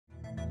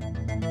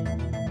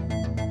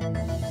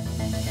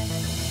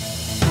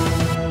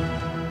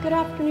Good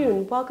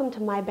afternoon. Welcome to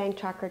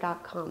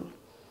mybanktracker.com.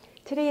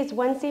 Today is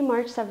Wednesday,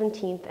 March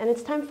 17th, and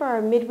it's time for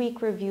our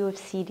midweek review of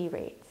CD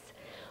rates.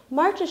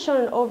 March has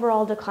shown an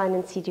overall decline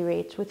in CD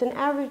rates with an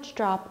average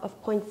drop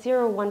of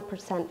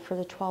 0.01% for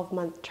the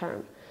 12-month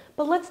term.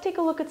 But let's take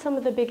a look at some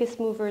of the biggest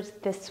movers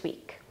this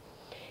week.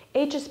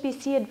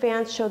 HSBC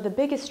Advance showed the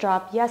biggest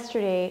drop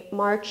yesterday,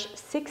 March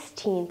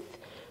 16th,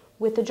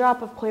 with a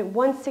drop of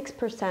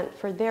 0.16%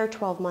 for their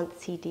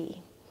 12-month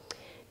CD.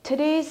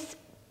 Today's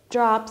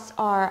drops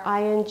are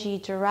ING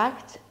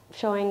Direct,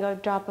 showing a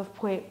drop of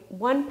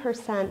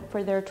 0.1%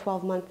 for their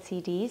 12-month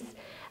CDs,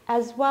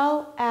 as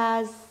well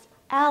as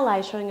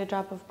Ally showing a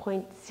drop of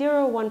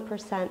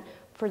 0.01%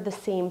 for the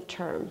same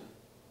term.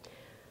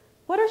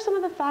 What are some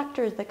of the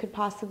factors that could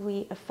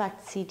possibly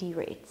affect CD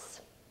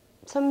rates?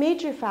 Some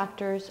major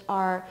factors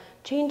are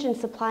change in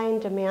supply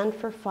and demand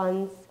for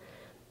funds,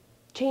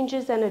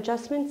 changes and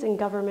adjustments in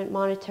government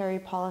monetary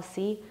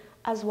policy,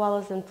 as well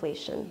as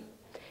inflation.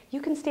 You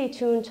can stay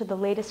tuned to the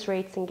latest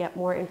rates and get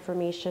more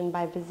information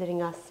by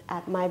visiting us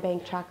at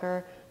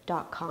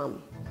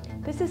mybanktracker.com.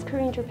 This is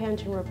Karine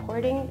Terpanjan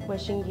reporting,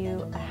 wishing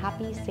you a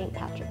happy St.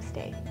 Patrick's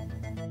Day.